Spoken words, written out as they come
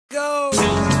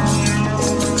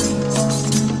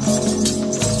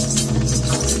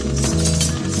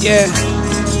Yeah.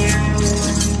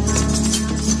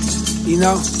 You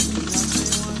know?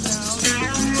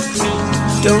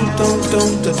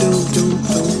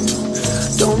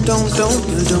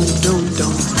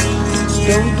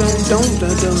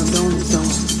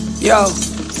 Yo,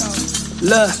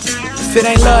 look, if it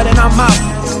ain't love, then I'm out.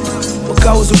 What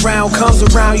goes around comes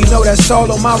around, you know that's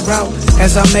all on my route.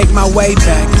 As I make my way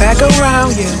back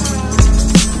around, yeah.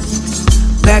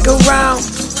 Back around.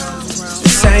 The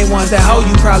same ones that hold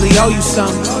you probably owe you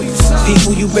something.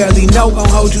 People you barely know gon'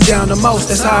 hold you down the most,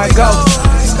 that's how it goes.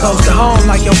 It's close to home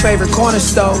like your favorite corner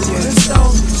store, yeah.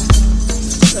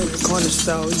 Favorite corner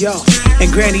store, yo.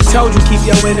 And Granny told you keep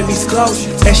your enemies close.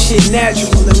 That shit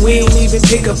natural and we ain't even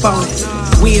pick up on it.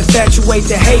 We infatuate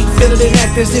the hate, feel it and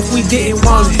act as if we didn't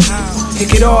want it. It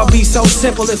could all be so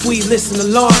simple if we listen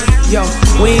along. Yo,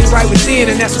 we ain't right within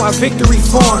and that's why victory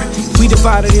foreign. We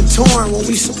divided and torn when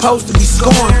we supposed to be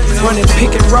scorned. Running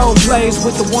pick and roll plays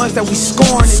with the ones that we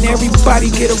scorn. And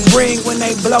everybody get a ring when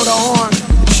they blow the horn.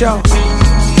 But yo,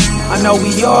 I know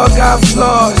we all got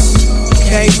flaws.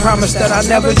 Can't promise that I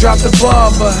never drop the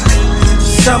ball, but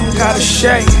something gotta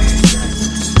shake.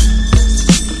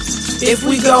 If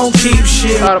we gon' keep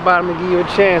shit. Thought about him to give you a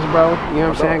chance, bro. You know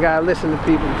what I'm saying? Gotta listen to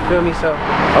people, you feel me? So,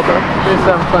 okay. Spit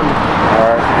something for me.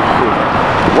 Alright,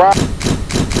 shit.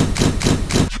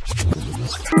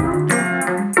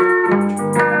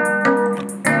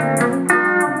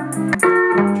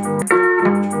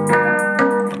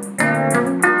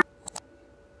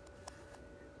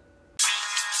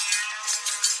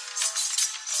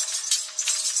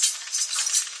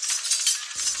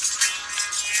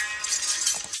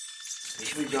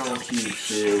 We gon' keep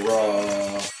shit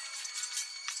raw.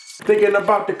 Thinking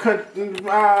about the country,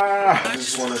 I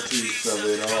just want a piece of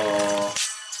it all.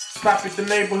 Stop at the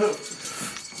neighborhood.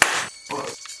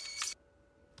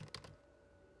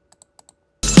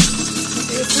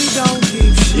 If we don't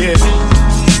keep shit. Yeah.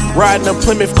 Riding up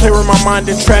Plymouth, clearing my mind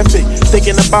in traffic.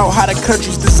 Thinking about how the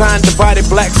country's designed, divided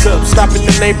blacks up. Stop at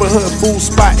the neighborhood food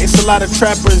spot. It's a lot of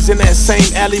trappers in that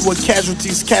same alley where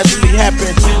casualties casually happen.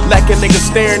 Like a nigga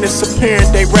staring, it's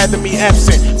apparent they rather me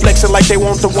absent. Flexing like they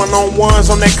want the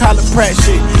one-on-ones on that Colin Pratt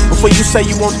shit. Before you say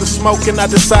you want the smoke and I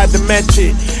decide to match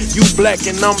it. You black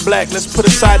and I'm black, let's put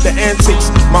aside the antics.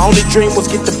 My only dream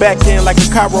was get the back end like a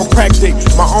chiropractic.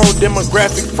 My own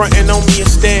demographic frontin' on me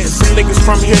instead. Some niggas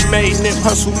from here made nip,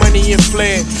 hustle money and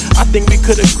fled. I think we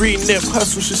could agree nip,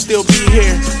 hustle should still be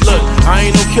here. Look, I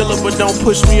ain't no killer but don't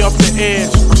push me off the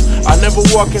edge. I never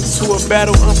walk into a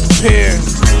battle unprepared.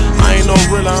 I ain't no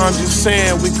realer, I'm just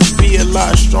saying we could be a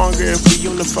lot stronger if we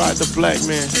unified the black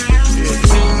man. Yeah.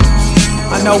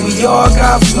 I know we all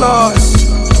got flaws.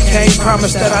 Can't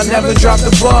promise that I never drop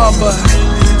the ball, but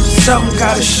something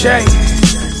gotta shake.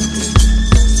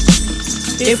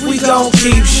 If we gon'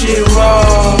 keep shit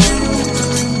raw,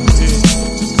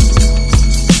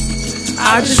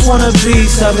 I just want a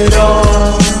piece of it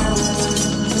all.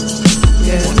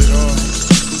 Yeah.